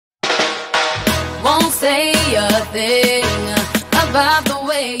won't say a thing about the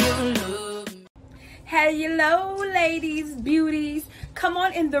way you look. Hello, ladies, beauties. Come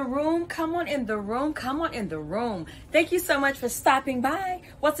on in the room. Come on in the room. Come on in the room. Thank you so much for stopping by.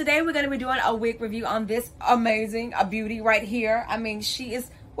 Well, today we're going to be doing a wig review on this amazing beauty right here. I mean, she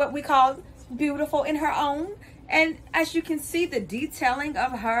is what we call beautiful in her own. And as you can see, the detailing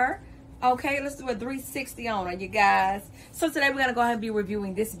of her. Okay, let's do a 360 on her, you guys. So today we're going to go ahead and be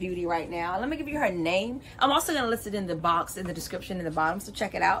reviewing this beauty right now. Let me give you her name. I'm also going to list it in the box, in the description in the bottom, so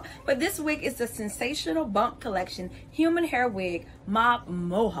check it out. But this wig is the Sensational Bump Collection Human Hair Wig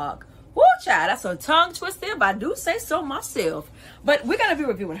Mohawk. Woo, child, that's a tongue twister if I do say so myself. But we're going to be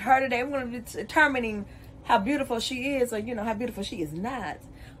reviewing her today. We're going to be determining how beautiful she is, or, you know, how beautiful she is not.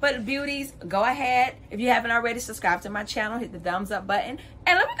 But beauties, go ahead. If you haven't already, subscribe to my channel. Hit the thumbs up button.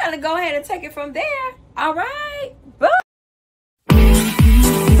 And we're going to go ahead and take it from there. All right. Boom.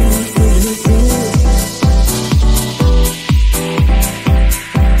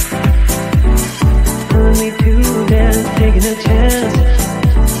 Me to dance, taking a chance.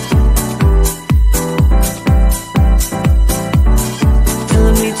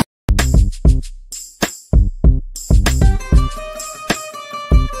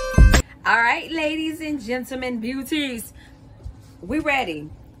 All right, ladies and gentlemen, beauties, we ready.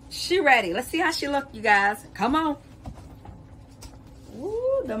 She ready. Let's see how she look, you guys. Come on.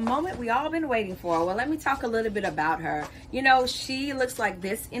 Ooh, the moment we all been waiting for. Well, let me talk a little bit about her. You know, she looks like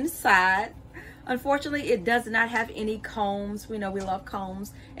this inside. Unfortunately, it does not have any combs. We know we love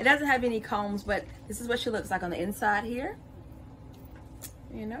combs. It doesn't have any combs, but this is what she looks like on the inside here.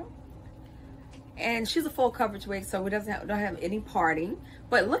 You know? And she's a full coverage wig, so it don't have any parting.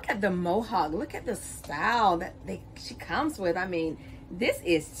 But look at the mohawk. Look at the style that she comes with. I mean, this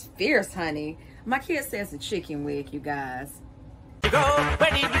is fierce, honey. My kid says a chicken wig, you guys. Where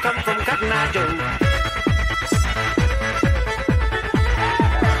did you come from, Cotton Eye Joe?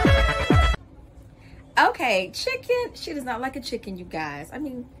 Okay, chicken. She does not like a chicken, you guys. I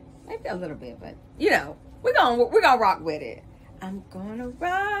mean, maybe a little bit, but you know, we're gonna rock with it. I'm gonna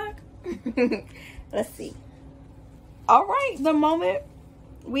rock. Let's see. All right, the moment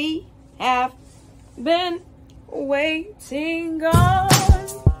we have been waiting on.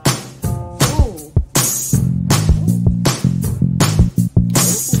 Ooh.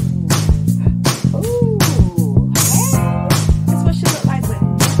 Ooh. Hey. That's what she looked like with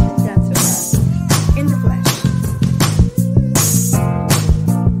nothing done to her in the flesh.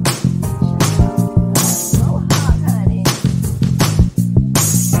 Mohawk, honey.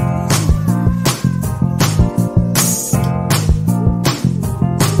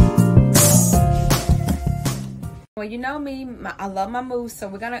 Well, you know me, I love my mousse, so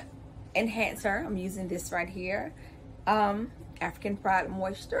we're gonna enhance her. I'm using this right here, African Pride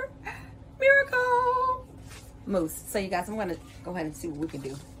Moisture Miracle Mousse. So you guys, I'm gonna go ahead and see what we can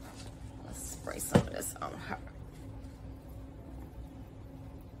do. Let's spray some of this on her.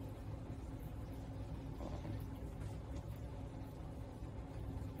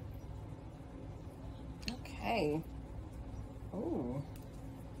 Okay. Ooh.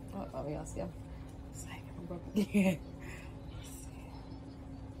 Uh-oh, y'all see? Yeah.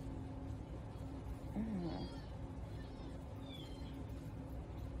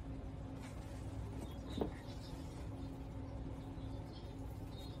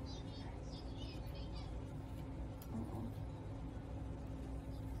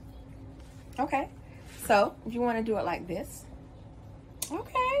 Okay, so if you want to do it like this,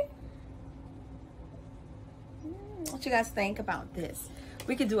 okay. What you guys think about this?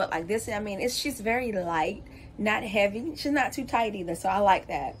 We could do it like this. I mean, she's very light, not heavy. She's not too tight either, so I like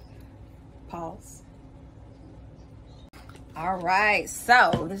that. Pause. All right,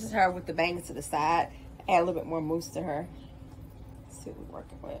 so this is her with the bangs to the side. Add a little bit more mousse to her. Let's see what we're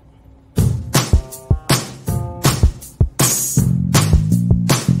working with.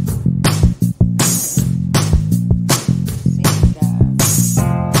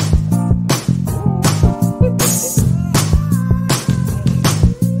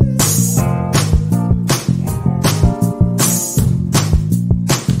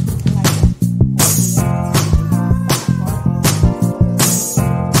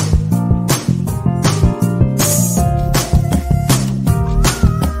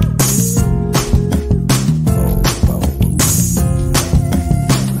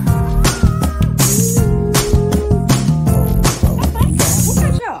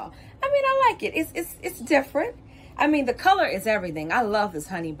 It's different. I mean, the color is everything. I love this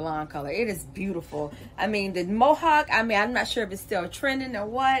honey blonde color. It is beautiful. I mean, the mohawk, I mean, I'm not sure if it's still trending or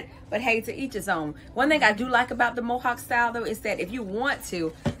what, but hey, to each his own. One thing I do like about the mohawk style, though, is that if you want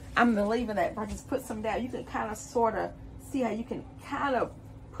to, I'm believing that if I just put some down, you can kind of sort of see how you can kind of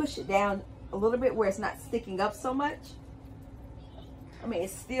push it down a little bit where it's not sticking up so much. I mean, it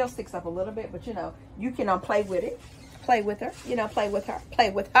still sticks up a little bit, but you know, you can play with it. Play with her. You know, play with her. Play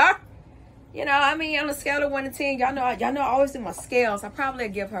with her. You know, I mean, on a scale of 1 to 10, y'all know I always do my scales. I probably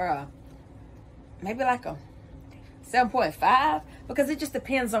give her a, maybe like a 7.5, because it just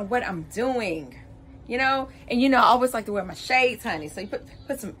depends on what I'm doing. You know, and you know, I always like to wear my shades, honey. So you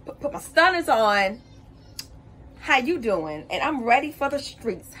put my stunners on. How you doing? And I'm ready for the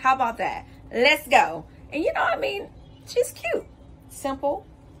streets. How about that? Let's go. And you know, I mean, she's cute. Simple,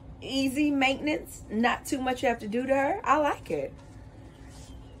 easy maintenance, not too much you have to do to her. I like it.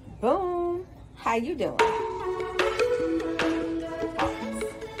 Boom. How you doing?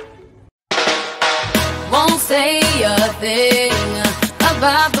 Won't say a thing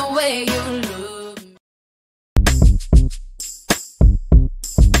about the